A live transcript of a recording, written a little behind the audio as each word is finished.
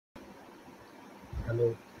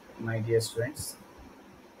Hello, my dear students.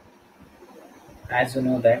 As you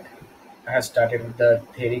know that I have started with the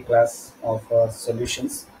theory class of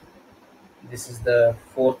solutions. This is the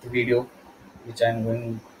fourth video which I am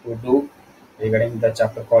going to do regarding the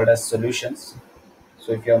chapter called as solutions.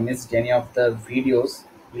 So if you have missed any of the videos,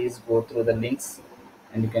 please go through the links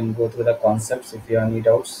and you can go through the concepts. If you have any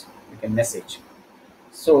doubts, you can message.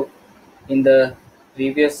 So in the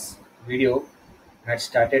previous video, I had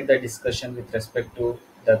started the discussion with respect to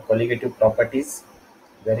the colligative properties,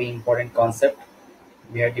 very important concept.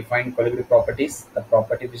 We have defined colligative properties, the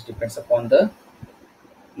property which depends upon the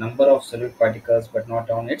number of solute particles but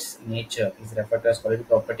not on its nature is referred to as colligative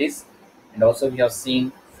properties. And also we have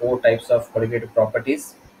seen four types of colligative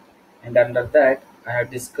properties, and under that I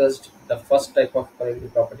have discussed the first type of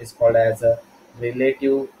colligative properties called as a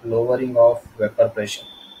relative lowering of vapor pressure,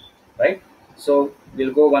 right? So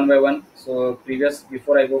we'll go one by one. So previous,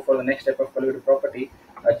 before I go for the next type of colligative property,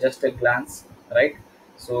 just a glance, right?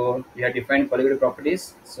 So we have defined colligative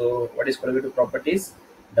properties. So what is colligative properties?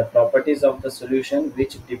 The properties of the solution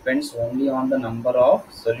which depends only on the number of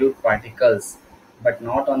solute particles but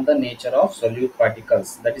not on the nature of solute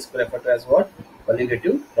particles. That is referred to as what?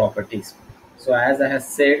 Colligative properties. So as I have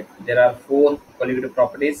said, there are four colligative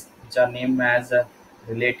properties which are named as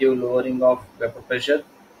relative lowering of vapor pressure,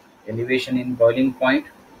 elevation in boiling point,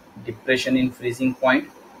 depression in freezing point,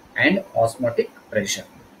 and osmotic pressure.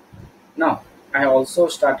 Now, I also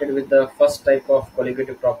started with the first type of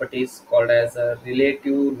colligative properties called as a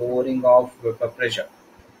relative lowering of vapor pressure,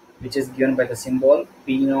 which is given by the symbol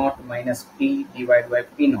P naught minus P divided by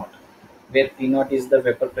P naught, where P naught is the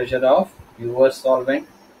vapor pressure of pure solvent,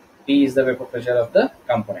 P is the vapor pressure of the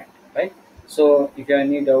component, right? So if you have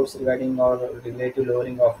any doubts regarding or relative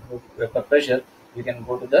lowering of vapor pressure, you can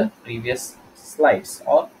go to the previous slides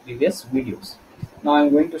or previous videos. Now I'm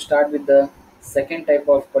going to start with the second type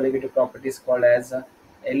of colligative properties called as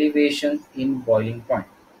elevation in boiling point.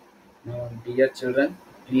 Now, dear children,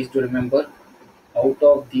 please do remember, out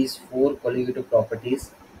of these four colligative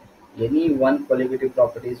properties, any one colligative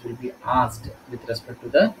properties will be asked with respect to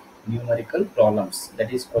the numerical problems.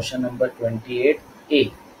 That is question number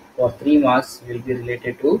 28A. For 3 marks will be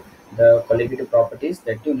related to the colligative properties,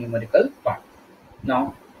 that to numerical part.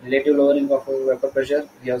 Now, relative lowering of vapor pressure,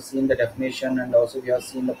 we have seen the definition and also we have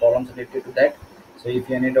seen the problems related to that. So if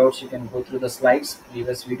you have any doubts, you can go through the slides,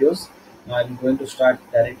 previous videos. Now I'm going to start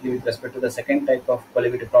directly with respect to the second type of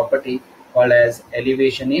colligative property called as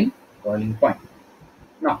elevation in boiling point.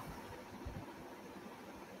 Now,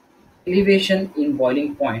 elevation in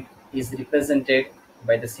boiling point is represented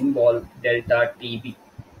by the symbol delta TB.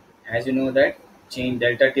 As you know that change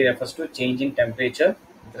delta T refers to change in temperature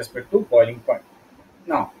with respect to boiling point.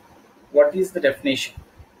 Now, what is the definition?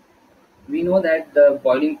 We know that the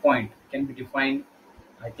boiling point can be defined.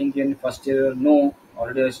 I think in first year no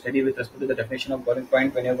already study with respect to the definition of boiling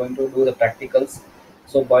point when you're going to do the practicals.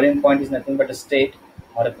 So boiling point is nothing but a state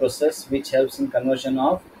or a process which helps in conversion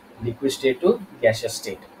of liquid state to gaseous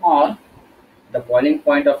state, or the boiling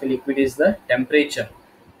point of a liquid is the temperature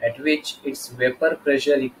at which its vapor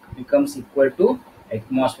pressure becomes equal to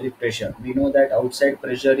atmospheric pressure. We know that outside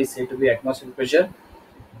pressure is said to be atmospheric pressure.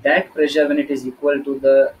 That pressure, when it is equal to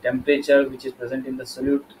the temperature which is present in the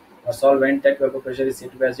solute or solvent, that vapor pressure is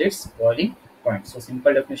said to be as its boiling point. So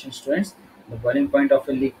simple definition, students, the boiling point of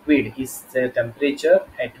a liquid is the temperature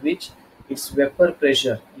at which its vapor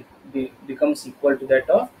pressure becomes equal to that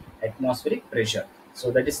of atmospheric pressure. So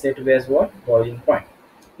that is said to be as what? Boiling point.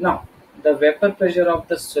 Now, the vapor pressure of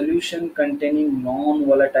the solution containing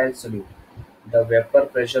non-volatile solute. The vapor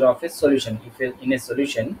pressure of a solution, in a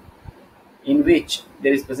solution in which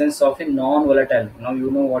there is presence of a non-volatile. Now you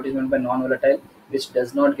know what is meant by non-volatile, which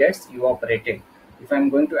does not get evaporated. If I am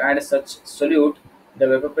going to add such solute, the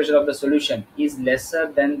vapor pressure of the solution is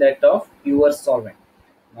lesser than that of pure solvent.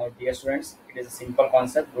 Now dear students, it is a simple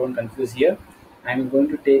concept, don't confuse here. I am going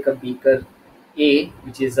to take a beaker A,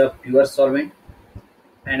 which is a pure solvent,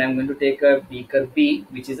 and I am going to take a beaker B,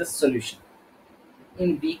 which is a solution.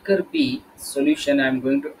 In beaker B solution, I am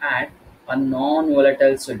going to add a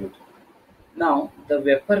non-volatile solute. Now, the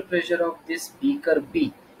vapor pressure of this beaker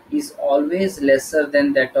B is always lesser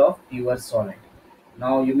than that of pure solvent.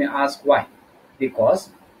 Now, you may ask why? Because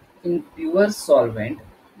in pure solvent,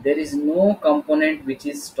 there is no component which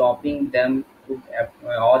is stopping them to,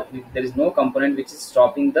 or there is no component which is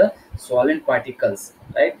stopping the solvent particles,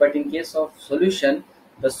 right? But in case of solution,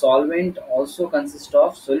 the solvent also consists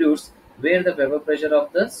of solutes where the vapor pressure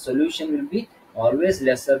of the solution will be always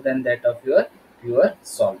lesser than that of your pure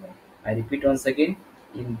solvent. I repeat once again,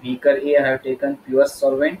 in beaker A I have taken pure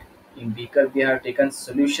solvent, in beaker B I have taken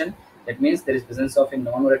solution, That means there is presence of a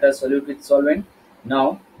non-volatile solute with solvent.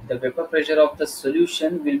 Now the vapor pressure of the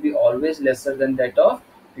solution will be always lesser than that of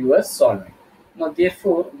pure solvent. Now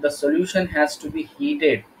therefore the solution has to be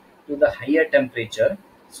heated to the higher temperature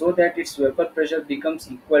so that its vapor pressure becomes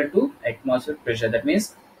equal to atmospheric pressure. That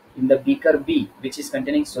means in the beaker B, which is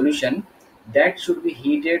containing solution, that should be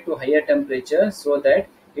heated to higher temperature so that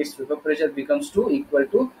its vapor pressure becomes to equal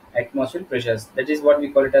to atmospheric pressures. That is what we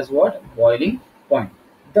call it as what? Boiling point.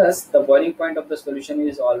 Thus the boiling point of the solution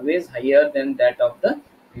is always higher than that of the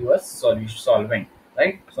pure solution solvent,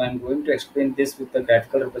 right? So I'm going to explain this with the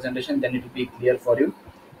graphical representation, then it will be clear for you.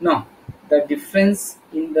 Now the difference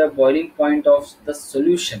in the boiling point of the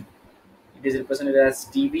solution, it is represented as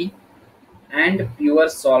TB, and pure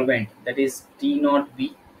solvent, that is T naught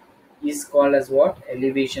B, is called as what?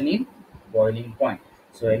 Elevation in boiling point.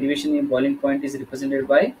 So elevation in boiling point is represented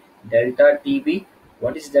by delta TB.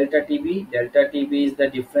 What is delta TB? Delta TB is the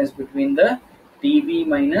difference between the TB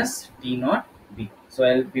minus T naught B. So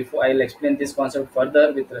I'll explain this concept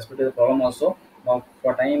further with respect to the problem also. Now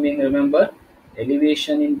for time being, remember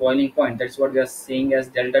elevation in boiling point, that's what we are saying as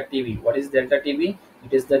delta TB. What is delta TB?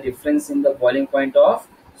 It is the difference in the boiling point of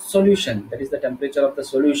solution, that is the temperature of the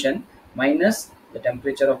solution minus the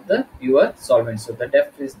temperature of the pure solvent. So that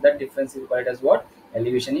difference is called as what?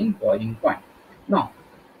 Elevation in boiling point. Now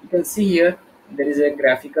you can see here there is a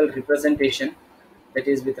graphical representation, that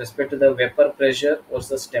is with respect to the vapor pressure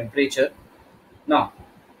versus temperature. Now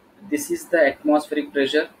this is the atmospheric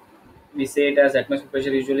pressure. We say it as atmospheric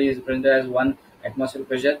pressure, usually is represented as 1 atmospheric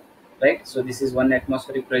pressure, right? So this is 1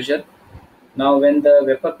 atmospheric pressure. Now when the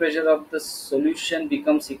vapor pressure of the solution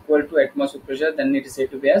becomes equal to atmospheric pressure, then it is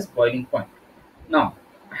said to be as boiling point. Now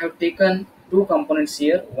I have taken two components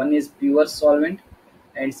here, one is pure solvent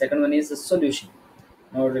and second one is a solution.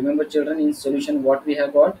 Now remember children, in solution what we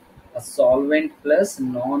have got? A solvent plus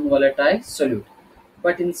non-volatile solute.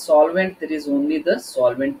 But in solvent there is only the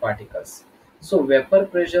solvent particles. So vapor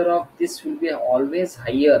pressure of this will be always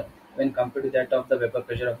higher when compared to that of the vapor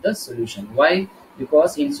pressure of the solution. Why?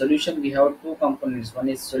 Because in solution we have two components, one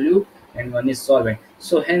is solute and one is solvent.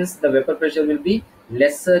 So hence the vapor pressure will be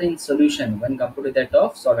lesser in solution when compared to that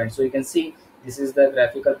of solvent. So you can see this is the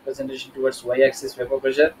graphical representation towards y-axis vapor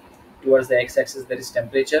pressure, towards the x-axis there is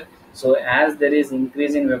temperature. So as there is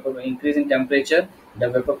increase in temperature, the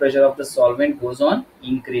vapor pressure of the solvent goes on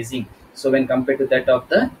increasing, so when compared to that of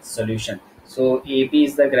the solution. So AB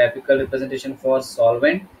is the graphical representation for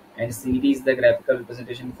solvent and CD is the graphical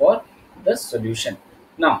representation for the solution.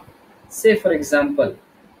 Now say for example,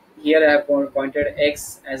 here I have pointed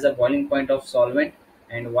X as a boiling point of solvent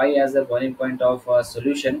and Y as a boiling point of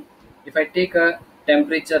solution. If I take a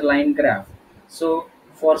temperature line graph, so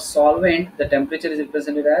for solvent the temperature is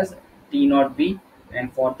represented as T naught B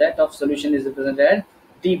and for that of solution is represented as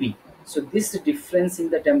TB. So this difference in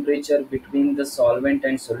the temperature between the solvent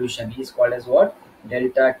and solution is called as what?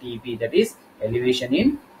 Delta TB, that is elevation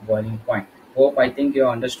in boiling point. Hope I think you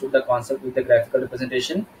understood the concept with the graphical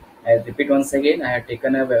representation. I repeat once again, I have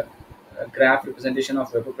taken a graph representation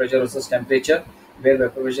of vapor pressure versus temperature, where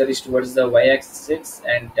vapor pressure is towards the y-axis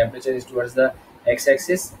and temperature is towards the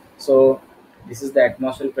x-axis. So this is the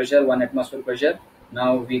atmospheric pressure, 1 atmospheric pressure.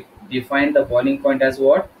 Now we define the boiling point as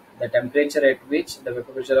what? The temperature at which the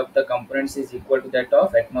vapor pressure of the components is equal to that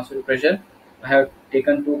of atmospheric pressure. I have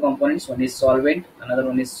taken two components, one is solvent, another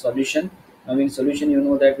one is solution. Now in solution you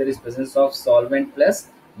know that there is presence of solvent plus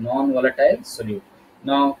non-volatile solute.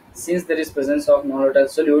 Now since there is presence of non-volatile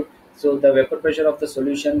solute, so the vapor pressure of the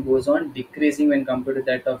solution goes on decreasing when compared to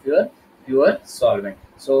that of your pure solvent.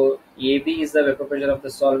 So AB is the vapor pressure of the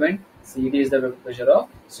solvent, CD is the vapor pressure of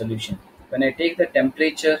solution. When I take the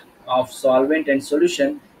temperature of solvent and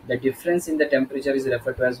solution, the difference in the temperature is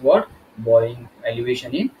referred to as what? Boiling,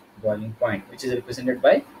 elevation in boiling point, which is represented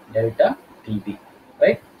by delta TB,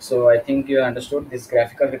 right? So I think you understood. This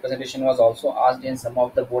graphical representation was also asked in some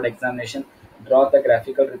of the board examination. Draw the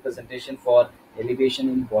graphical representation for elevation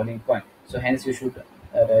in boiling point. So hence you should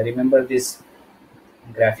remember this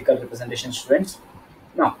graphical representation, students.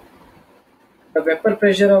 Now the vapor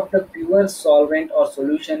pressure of the pure solvent or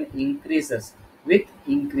solution increases with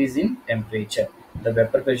increase in temperature. The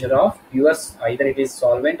vapor pressure of pure, either it is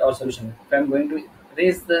solvent or solution. If I am going to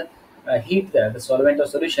raise the heat there, the solvent or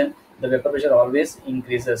solution, the vapor pressure always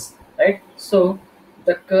increases, right? So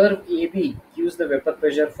the curve AB gives the vapor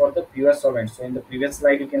pressure for the pure solvent. So in the previous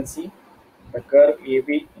slide you can see the curve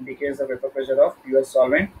AB indicates the vapor pressure of pure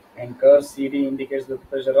solvent and curve CD indicates the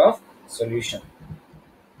pressure of solution.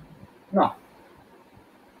 Now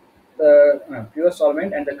the pure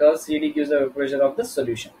solvent and the curve CD gives the vapor pressure of the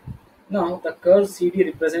solution. Now, the curve CD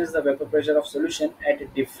represents the vapor pressure of solution at a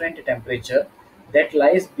different temperature that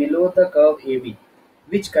lies below the curve AB,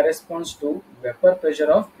 which corresponds to vapor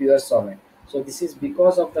pressure of pure solvent. So, this is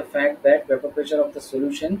because of the fact that vapor pressure of the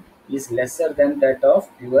solution is lesser than that of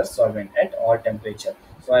pure solvent at all temperature.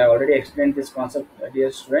 So, I already explained this concept,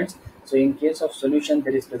 dear students. So, in case of solution,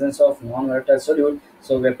 there is presence of non-volatile solute.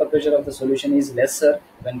 So, vapor pressure of the solution is lesser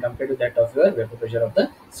when compared to that of your vapor pressure of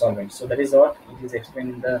the solvent. So, that is what it is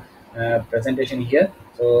explained in the presentation here.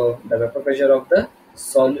 So the vapor pressure of the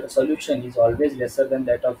solution is always lesser than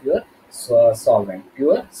that of your solvent,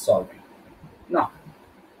 pure solvent. Now,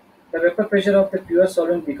 the vapor pressure of the pure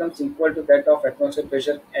solvent becomes equal to that of atmospheric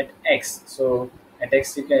pressure at X. So at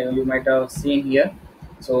X, you might have seen here.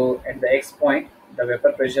 So at the X point, the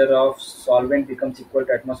vapor pressure of solvent becomes equal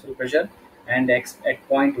to atmospheric pressure, and X at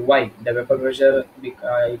point Y, the vapor pressure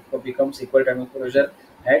becomes equal to atmospheric pressure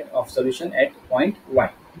at of solution at point Y.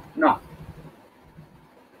 Now,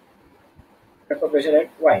 vapor pressure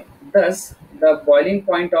at Y. Thus, the boiling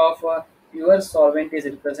point of pure solvent is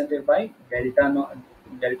represented by delta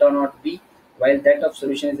naught B, while that of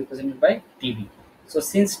solution is represented by TB. So,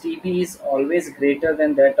 since TB is always greater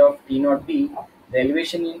than that of T naught B, the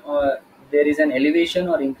elevation in there is an elevation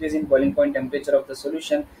or increase in boiling point temperature of the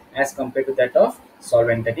solution as compared to that of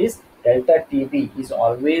solvent. That is, delta TB is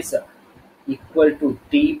always equal to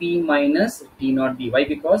TB minus T naught B. Why?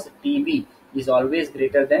 Because TB is always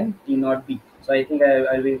greater than T naught B. So I think I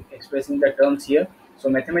will be expressing the terms here. So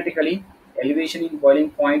mathematically, elevation in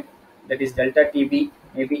boiling point, that is delta TB,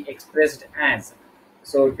 may be expressed as,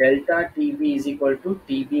 so delta TB is equal to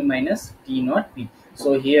TB minus T naught B.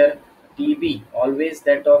 So here TB, always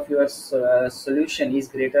that of your solution is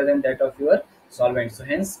greater than that of your solvent. So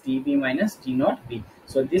hence TB minus T naught B.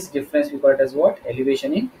 So this difference we got as what?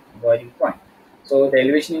 Elevation in boiling point. So the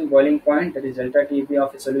elevation in boiling point, that is delta TB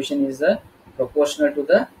of a solution, is proportional to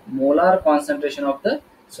the molar concentration of the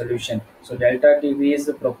solution. So delta TB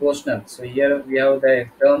is proportional. So here we have the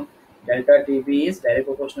term delta TB is directly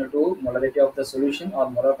proportional to molarity of the solution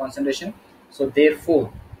or molar concentration. So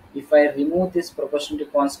therefore, if I remove this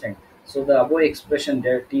proportionality constant, so the above expression,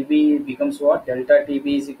 the TB becomes what? Delta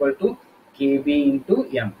TB is equal to Kb into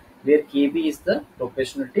M, where Kb is the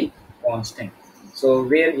proportionality constant. So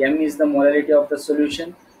where M is the molarity of the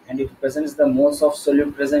solution, and it represents the moles of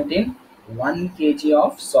solute present in 1 kg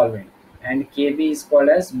of solvent, and Kb is called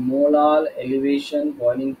as molar elevation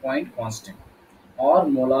boiling point constant, or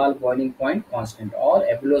molar boiling point constant, or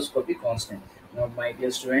ebullioscopy constant. Now my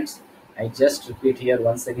dear students, I just repeat here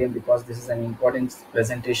once again because this is an important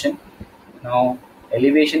presentation. Now,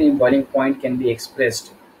 elevation in boiling point can be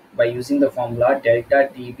expressed by using the formula delta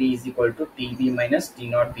TB is equal to TB minus T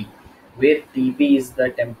naught B, where TB is the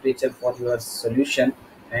temperature for your solution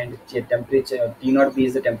and temperature T naught B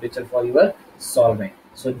is the temperature for your solvent.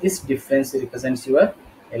 So this difference represents your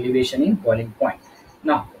elevation in boiling point.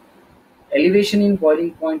 Now, elevation in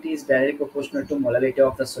boiling point is directly proportional to molarity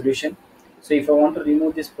of the solution. So if I want to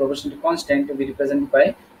remove this proportionality constant, we represent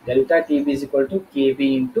by delta TB is equal to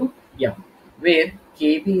Kb into M, where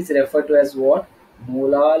Kb is referred to as what?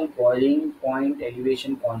 Molar boiling point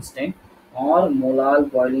elevation constant, or molar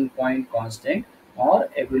boiling point constant, or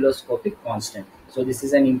ebullioscopic constant. So this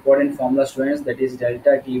is an important formula, students, that is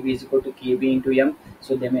delta TB is equal to Kb into M.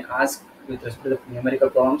 So they may ask with respect to the numerical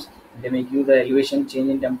problems, they may give the elevation change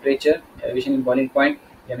in temperature, elevation in boiling point,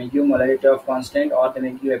 they may give molarity of constant, or they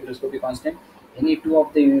may give ebullioscopy constant. Any two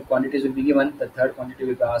of the quantities will be given, the third quantity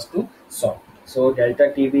will be asked to solve. So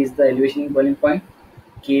delta TB is the elevation in boiling point,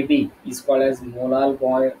 Kb is called as molar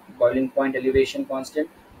boiling point elevation constant,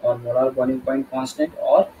 or molar boiling point constant,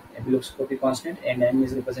 or ebullioscopy constant, and M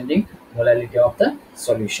is representing molarity of the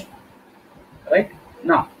solution. Right?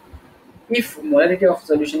 Now, if molarity of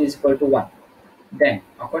solution is equal to 1, then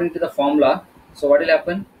according to the formula, so what will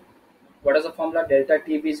happen? What is the formula? Delta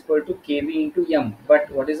TB is equal to Kb into M.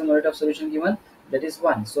 But what is the molarity of solution given? That is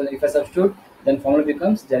 1. So if I substitute, then formula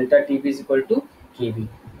becomes delta TB is equal to Kb.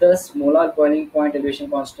 Thus, molar boiling point elevation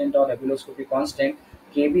constant or ebullioscopy constant,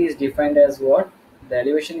 Kb is defined as what? The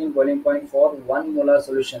elevation in boiling point for 1 molar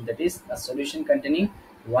solution. That is a solution containing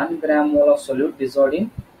 1 gram mole of solute dissolved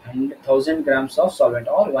in 1000 grams of solvent,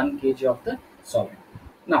 or 1 kg of the solvent.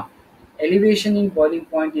 Now, elevation in boiling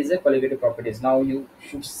point is a colligative property. Now you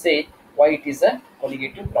should say why it is a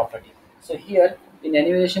colligative property. So here, in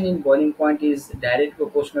elevation in boiling point is direct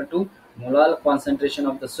proportional to molar concentration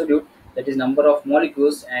of the solute, that is number of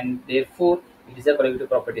molecules, and therefore it is a colligative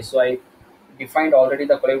property. So I defined already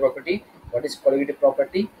the colligative property. What is colligative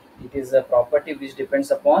property? It is a property which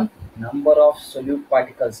depends upon number of solute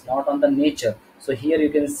particles, not on the nature. So here you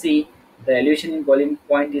can see The elevation in boiling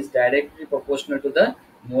point is directly proportional to the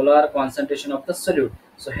molar concentration of the solute.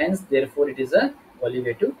 So hence, therefore, it is a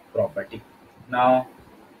colligative property. Now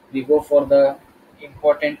we go for the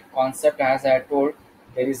important concept. As I told,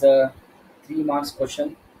 there is a 3 marks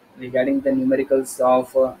question regarding the numericals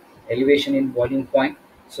of elevation in boiling point.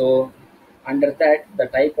 So under that, the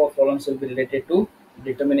type of problems will be related to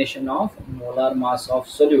determination of molar mass of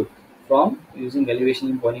solute from using elevation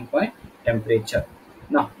in boiling point temperature.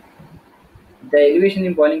 Now the elevation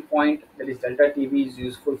in boiling point, that is delta Tb, is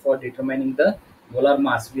useful for determining the molar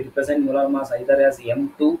mass. We represent molar mass either as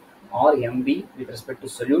M2 or Mb with respect to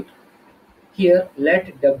solute. Here,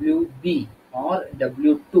 let Wb or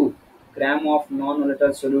W2 gram of non-volatile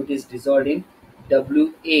solute is dissolved in Wa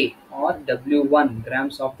or W1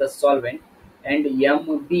 grams of the solvent, and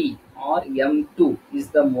Mb or M2 is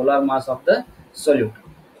the molar mass of the solute.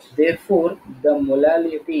 Therefore, the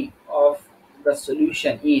molality of the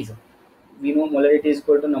solution is, we know molarity is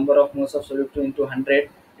equal to number of moles of solute into 100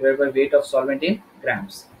 divided by weight of solvent in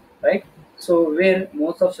grams, right? So where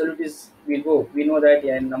moles of solute is, we go, we know that,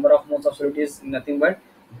 yeah, number of moles of solute is nothing but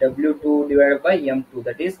W2 divided by M2,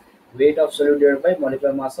 that is weight of solute divided by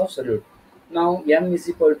molecular mass of solute. Now M is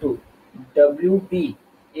equal to Wb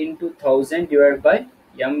into 1000 divided by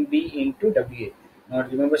Mb into Wa. Now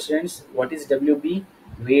remember students, what is Wb?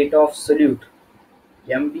 Weight of solute.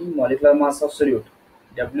 Mb, molecular mass of solute.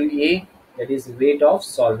 Wa, that is weight of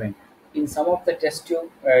solvent. In some of the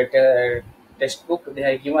textbook, they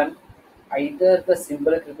have given either the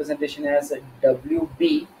symbolic representation as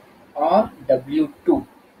Wb or W2,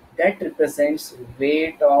 that represents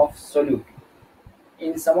weight of solute.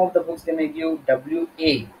 In some of the books, they may give Wa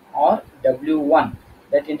or W1,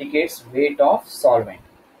 that indicates weight of solvent.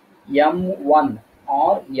 M1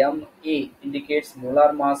 or Ma indicates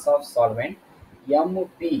molar mass of solvent.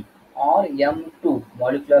 Mb or M2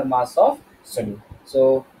 molecular mass of solute.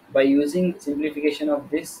 So by using simplification of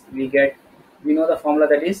this, we know the formula,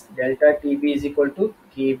 that is delta Tb is equal to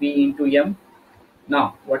Kb into M.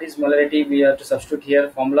 Now, what is molarity? We have to substitute here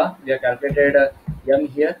formula. We have calculated M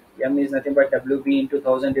here. M is nothing but Wb into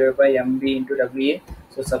 1000 divided by Mb into Wa.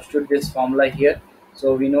 So substitute this formula here.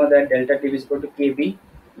 So we know that delta T is equal to Kb.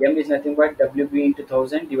 M is nothing but Wb into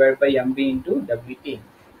 1000 divided by Mb into Wa.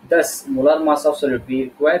 Thus, molar mass of solute, we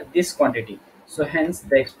require this quantity. So hence,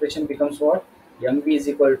 the expression becomes what? Mb is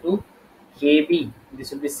equal to Kb.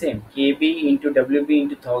 This will be same. Kb into Wb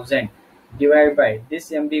into 1000 divided by this.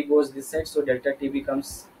 Mb goes this side, so delta Tb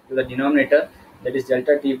comes to the denominator, that is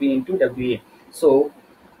delta Tb into Wa. So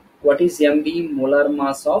what is Mb? Molar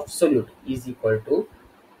mass of solute is equal to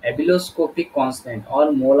ebullioscopic constant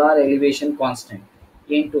or molar elevation constant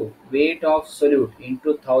into weight of solute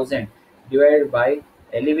into 1000 divided by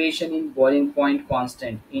elevation in boiling point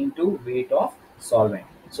constant into weight of solvent.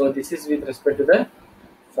 So this is with respect to the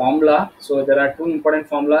formula. So there are two important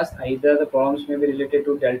formulas. Either the problems may be related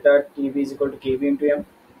to delta Tb is equal to Kb into M,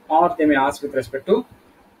 or they may ask with respect to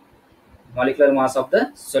molecular mass of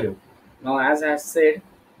the solute. Now, as I have said,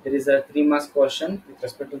 there is a 3 marks question with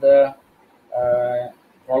respect to the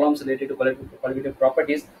problems related to colligative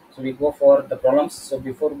properties. So we go for the problems. So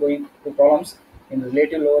before going to problems, in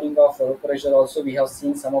relative lowering of pressure also we have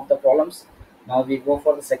seen some of the problems. Now we go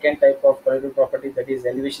for the second type of colligative property, that is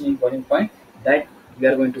elevation in boiling point, that we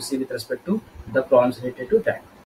are going to see with respect to the problems related to that.